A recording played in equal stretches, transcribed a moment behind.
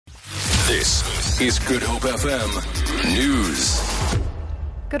This is Good Hope FM News.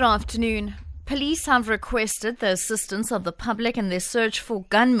 Good afternoon. Police have requested the assistance of the public in their search for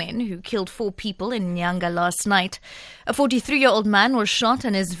gunmen who killed 4 people in Nyanga last night. A 43-year-old man was shot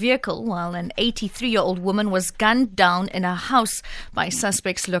in his vehicle while an 83-year-old woman was gunned down in a house by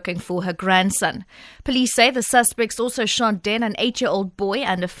suspects looking for her grandson. Police say the suspects also shot dead an 8-year-old boy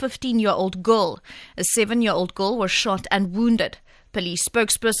and a 15-year-old girl. A 7-year-old girl was shot and wounded. Police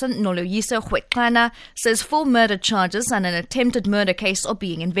spokesperson Noloyiso Rwekana says 4 murder charges and an attempted murder case are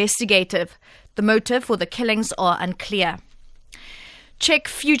being investigated. The motive for the killings are unclear. Czech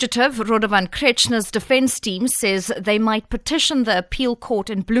fugitive Radovan Krečner's defense team says they might petition the appeal court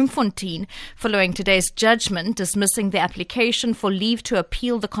in Bloemfontein following today's judgment dismissing the application for leave to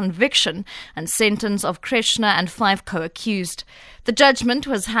appeal the conviction and sentence of Krečner and 5 co-accused. The judgment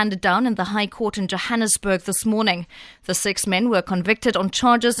was handed down in the High Court in Johannesburg this morning. The 6 men were convicted on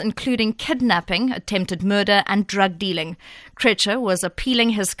charges including kidnapping, attempted murder and drug dealing. Krečner was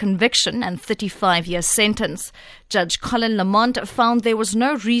appealing his conviction and 35-year sentence. Judge Colin Lamont found there was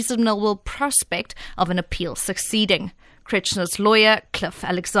no reasonable prospect of an appeal succeeding. Krečner's lawyer, Cliff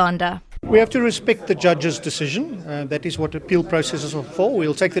Alexander. We have to respect the judge's decision. That is what appeal processes are for.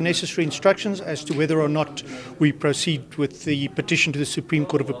 We'll take the necessary instructions as to whether or not we proceed with the petition to the Supreme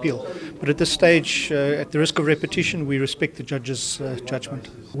Court of Appeal. But at this stage, at the risk of repetition, we respect the judge's judgment.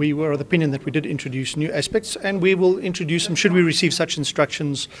 We were of the opinion that we did introduce new aspects, and we will introduce them should we receive such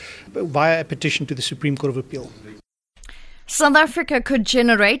instructions via a petition to the Supreme Court of Appeal. South Africa could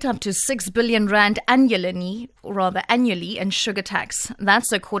generate up to 6 billion rand annually in sugar tax.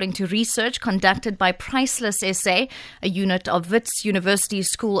 That's according to research conducted by Priceless SA, a unit of Wits University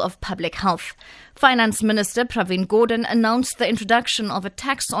School of Public Health. Finance Minister Pravin Gordhan announced the introduction of a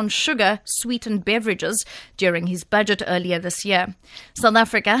tax on sugar sweetened beverages during his budget earlier this year. South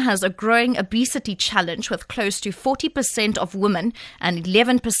Africa has a growing obesity challenge with close to 40% of women and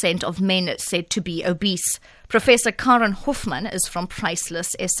 11% of men said to be obese. Professor Karen Hoffman is from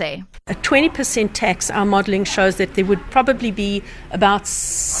Priceless SA. A 20% tax, our modelling shows that there would probably be about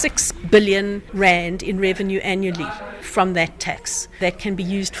 6 billion rand in revenue annually from that tax. That can be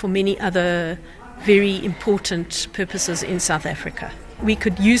used for many other very important purposes in South Africa. We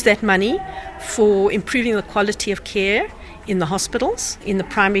could use that money for improving the quality of care in the hospitals, in the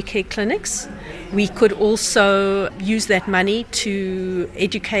primary care clinics. We could also use that money to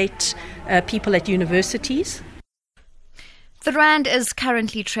educate people at universities. The rand is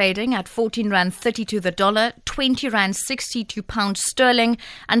currently trading at 14 rand 30 to the dollar, 20 rand 60 to pound sterling,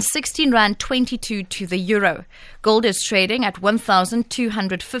 and 16 rand 22 to the euro. Gold is trading at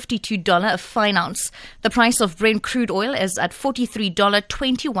 $1,252 a fine ounce. The price of Brent crude oil is at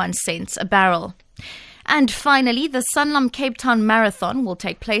 $43.21 a barrel. And finally, the Sanlam Cape Town Marathon will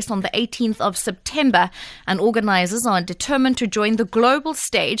take place on the 18th of September, and organisers are determined to join the global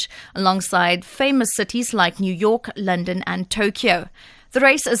stage alongside famous cities like New York, London and Tokyo. The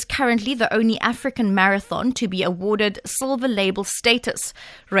race is currently the only African marathon to be awarded silver label status.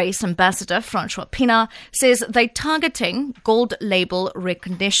 Race ambassador Francois Pienaar says they're targeting gold label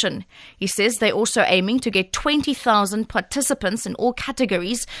recognition. He says they're also aiming to get 20,000 participants in all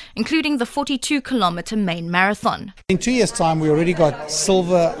categories, including the 42-kilometre main marathon. In 2 years' time, we already got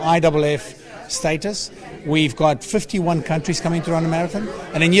silver IAAF status. We've got 51 countries coming to run a marathon,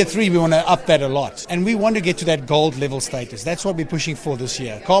 and in year 3 we want to up that a lot, and we want to get to that gold level status. That's what we're pushing for this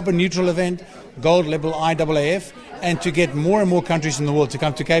year. Carbon neutral event, gold level IAAF, and to get more and more countries in the world to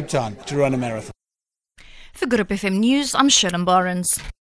come to Cape Town to run a marathon. For Good Hope FM News, I'm Sharon Barnes.